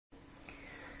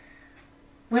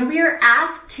When we are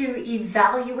asked to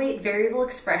evaluate variable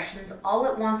expressions, all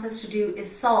it wants us to do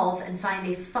is solve and find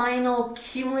a final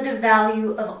cumulative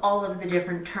value of all of the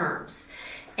different terms.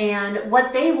 And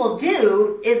what they will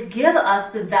do is give us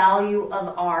the value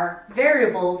of our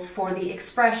variables for the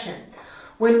expression.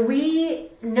 When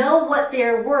we know what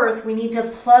they're worth, we need to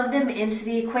plug them into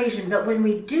the equation. But when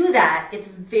we do that, it's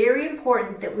very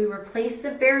important that we replace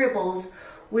the variables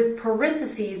with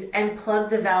parentheses and plug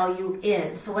the value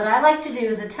in. So what I like to do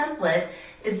as a template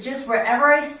is just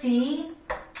wherever I see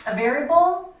a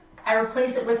variable, I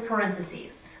replace it with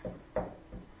parentheses.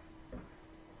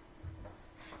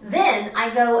 Then I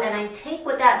go and I take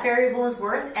what that variable is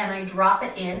worth and I drop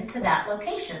it into that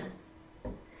location.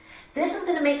 This is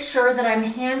going to make sure that I'm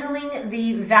handling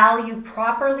the value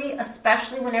properly,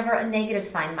 especially whenever a negative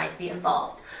sign might be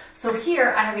involved. So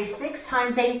here I have a 6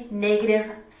 times a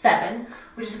 -7,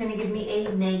 which is going to give me a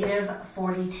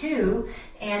 -42,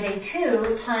 and a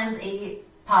 2 times a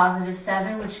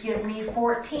 +7, which gives me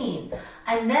 14.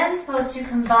 I'm then supposed to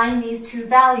combine these two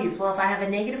values. Well, if I have a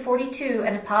 -42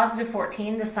 and a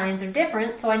 +14, the signs are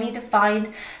different, so I need to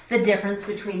find the difference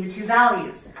between the two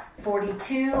values.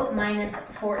 42 minus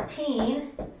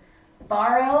 14,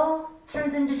 borrow,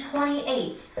 turns into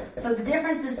 28. So the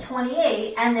difference is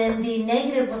 28, and then the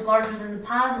negative was larger than the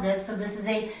positive, so this is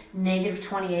a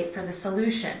 -28 for the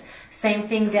solution. Same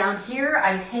thing down here.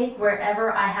 I take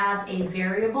wherever I have a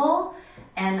variable,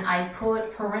 and I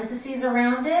put parentheses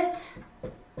around it,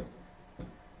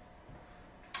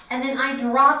 and then I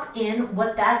drop in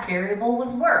what that variable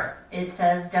was worth. It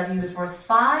says W is worth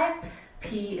 5,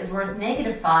 P is worth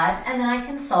 -5, and then I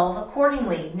can solve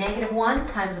accordingly. -1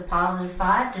 times a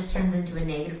 +5 just turns into a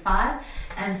 -5,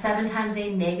 and 7 times a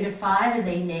 -5 is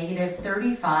a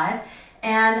 -35.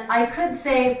 And I could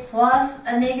say plus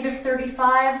a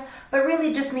 -35, but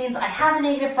really just means I have a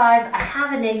 -5, I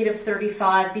have a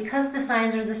 -35. Because the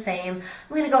signs are the same,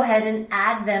 I'm going to go ahead and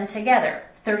add them together.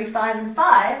 35 and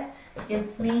 5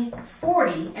 gives me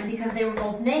 40, and because they were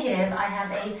both negative, I have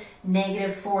a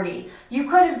 -40. You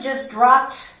could have just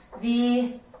dropped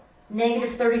the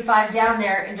 -35 down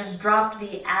there and just dropped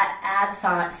the add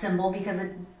symbol because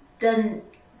it doesn't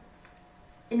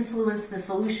influence the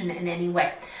solution in any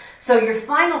way. So your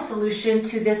final solution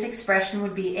to this expression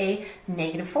would be a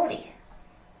 -40.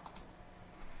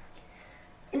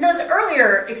 In those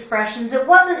earlier expressions, it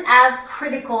wasn't as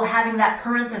critical having that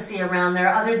parenthesis around there,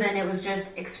 other than it was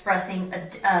just expressing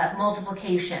a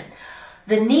multiplication.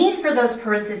 The need for those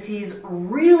parentheses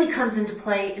really comes into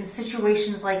play in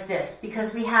situations like this,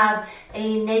 because we have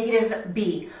a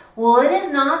 -b. Well, it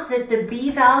is not that the b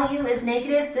value is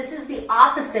negative. This is the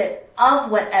opposite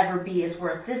of whatever b is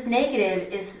worth. This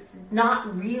negative is not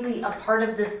really a part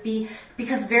of this b,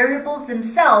 because variables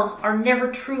themselves are never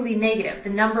truly negative. The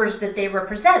numbers that they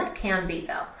represent can be,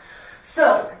 though.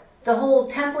 So the whole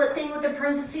template thing with the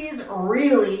parentheses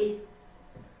really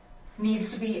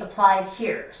needs to be applied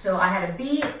here. So I had a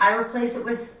b, I replace it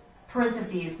with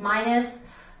parentheses, minus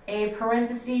a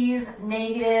parentheses,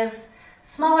 negative,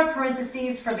 smaller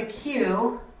parentheses for the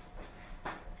q,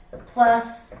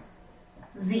 plus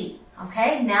z.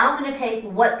 Okay, now I'm going to take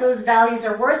what those values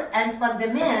are worth and plug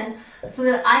them in so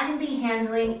that I can be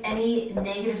handling any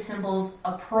negative symbols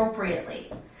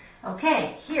appropriately.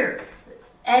 Okay, here,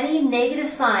 any negative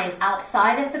sign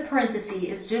outside of the parenthesis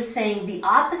is just saying the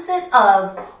opposite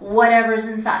of whatever's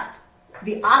inside.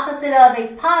 The opposite of a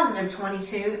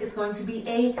 +22 is going to be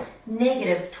a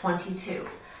 -22.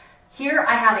 Here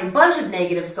I have a bunch of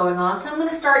negatives going on, so I'm going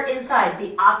to start inside.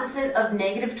 The opposite of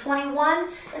 -21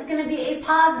 is going to be a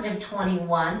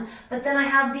 +21, but then I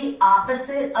have the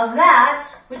opposite of that,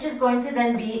 which is going to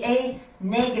then be a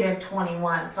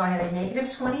 -21. So I have a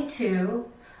 -22,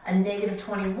 a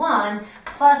 -21,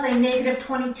 plus a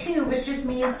 -22, which just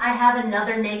means I have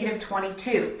another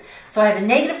 -22. So I have a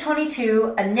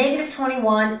 -22, a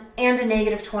 -21, and a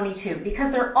 -22.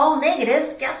 Because they're all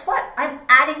negatives, guess what? I'm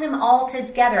adding them all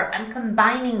together. I'm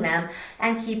combining them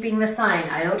and keeping the sign.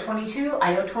 I owe 22,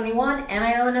 I owe 21, and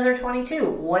I owe another 22.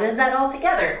 What is that all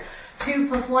together? 2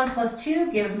 plus 1 plus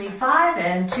 2 gives me 5,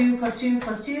 and 2 plus 2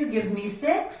 plus 2 gives me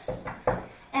 6.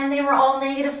 And they were all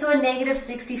negative, so a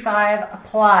 -65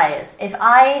 applies. If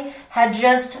I had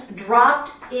just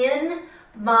dropped in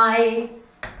my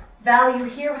value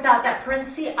here without that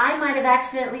parenthesis, I might have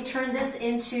accidentally turned this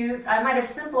into, I might have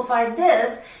simplified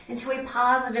this into a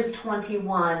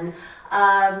 +21.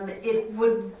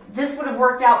 This would have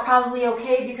worked out probably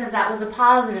okay because that was a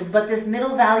positive, but this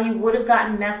middle value would have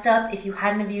gotten messed up if you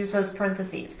hadn't have used those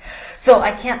parentheses. So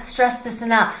I can't stress this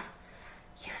enough.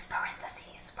 Use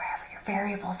parentheses wherever your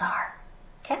variables are.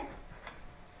 Okay?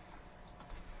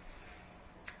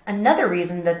 another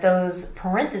reason that those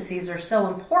parentheses are so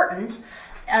important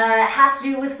has to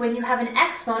do with when you have an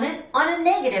exponent on a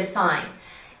negative sign.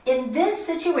 In this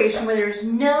situation where there's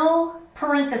no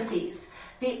parentheses,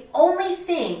 the only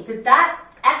thing that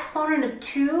exponent of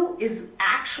 2 is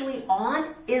actually on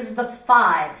is the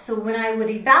 5. So when I would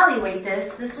evaluate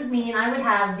this, this would mean I would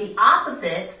have the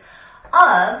opposite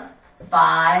of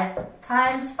 5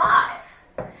 times 5.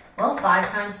 Well, 5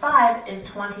 times 5 is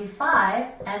 25,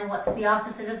 and what's the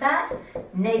opposite of that?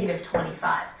 Negative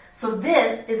 25. So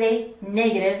this is a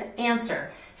negative answer.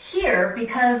 Here,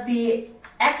 because the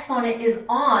exponent is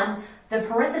on the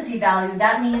parenthesis value,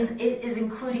 that means it is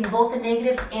including both the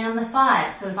negative and the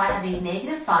 5. So if I have a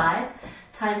negative 5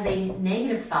 times a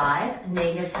negative 5,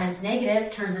 negative times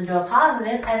negative turns into a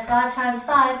positive, and 5 times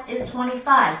 5 is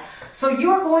 25. So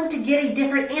you're going to get a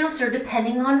different answer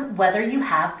depending on whether you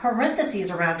have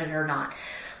parentheses around it or not.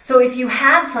 So if you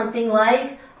had something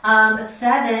like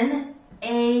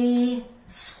 7a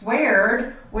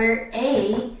squared, where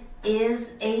a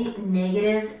is a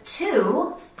negative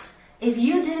 2, if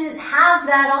you didn't have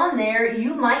that on there,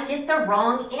 you might get the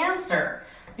wrong answer,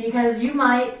 because you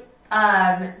might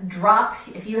drop,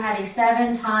 if you had a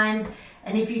 7 times,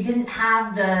 and if you didn't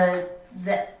have the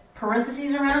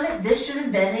parentheses around it, this should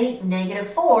have been a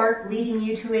negative 4, leading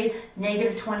you to a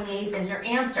negative 28 as your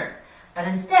answer. But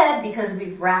instead, because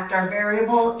we've wrapped our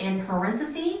variable in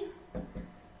parentheses,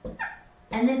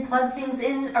 and then plug things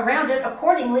in around it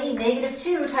accordingly, negative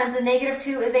 2 times a negative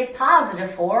 2 is a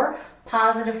positive 4.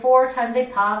 Positive 4 times a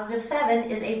positive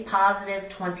 7 is a positive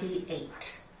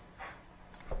 28.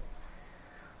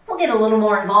 We'll get a little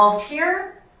more involved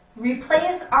here.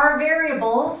 Replace our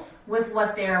variables with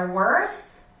what they're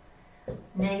worth.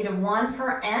 Negative 1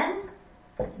 for n,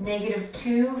 negative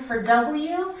 2 for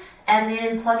w, and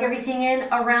then plug everything in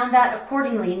around that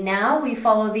accordingly. Now we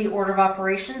follow the order of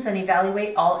operations and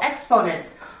evaluate all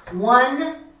exponents.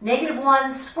 Negative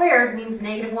 1 squared means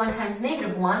negative 1 times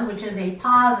negative 1, which is a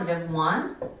positive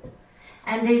 1.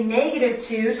 And a negative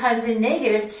 2 times a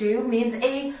negative 2 means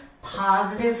a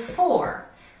positive 4.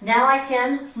 Now I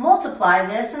can multiply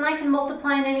this, and I can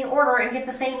multiply in any order and get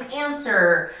the same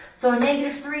answer. So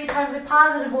negative 3 times a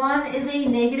positive 1 is a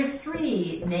negative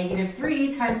 3. Negative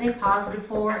 3 times a positive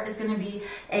 4 is going to be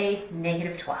a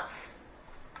negative 12.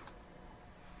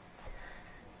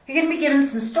 You're going to be given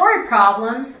some story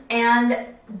problems, and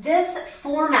this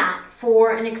format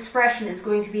for an expression is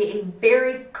going to be a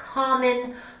very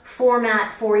common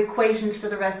format for equations for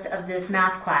the rest of this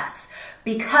math class,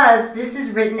 because this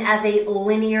is written as a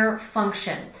linear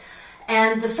function.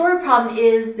 And the story problem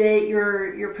is that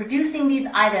you're producing these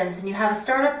items, and you have a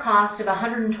startup cost of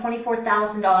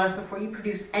 $124,000 before you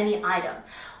produce any item.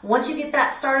 Once you get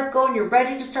that startup going, you're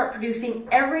ready to start producing.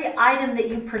 Every item that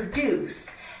you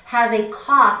produce has a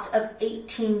cost of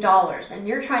 $18, and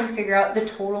you're trying to figure out the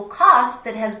total cost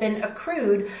that has been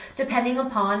accrued depending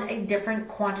upon a different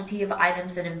quantity of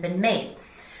items that have been made.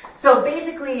 So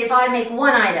basically, if I make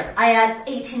one item, I add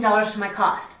 $18 to my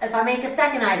cost. If I make a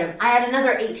second item, I add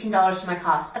another $18 to my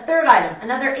cost. A third item,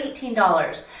 another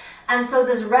 $18. And so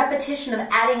this repetition of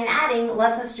adding and adding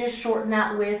lets us just shorten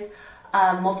that with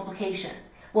multiplication.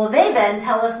 Well, they then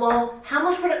tell us, well, how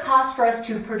much would it cost for us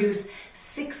to produce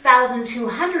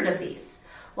 6,200 of these?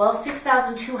 Well,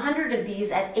 6,200 of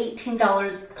these at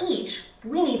 $18 each,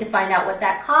 we need to find out what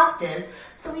that cost is.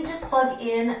 So we just plug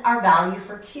in our value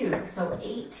for Q. So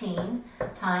 18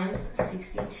 times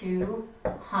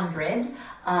 6,200.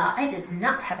 I did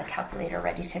not have a calculator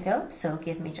ready to go, so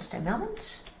give me just a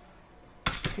moment.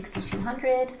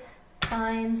 6,200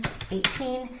 times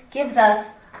 18 gives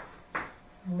us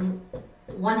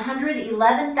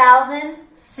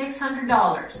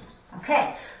 $111,600.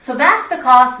 Okay, so that's the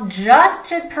cost just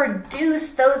to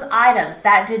produce those items.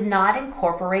 That did not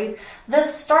incorporate the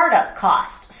startup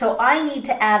cost. So I need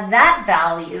to add that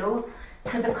value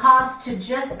to the cost to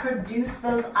just produce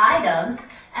those items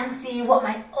and see what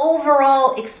my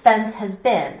overall expense has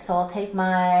been. So I'll take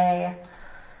my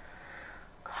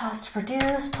cost to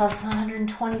produce plus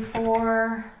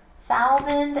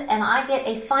 124,000, and I get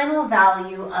a final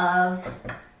value of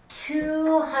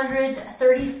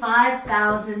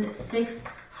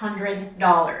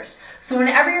 $235,600. So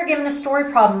whenever you're given a story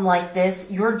problem like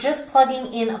this, you're just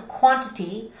plugging in a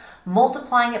quantity,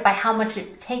 multiplying it by how much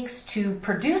it takes to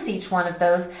produce each one of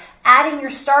those, adding your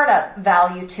startup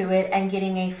value to it, and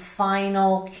getting a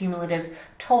final cumulative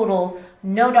total.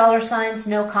 No dollar signs,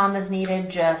 no commas needed,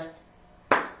 just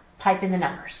type in the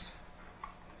numbers.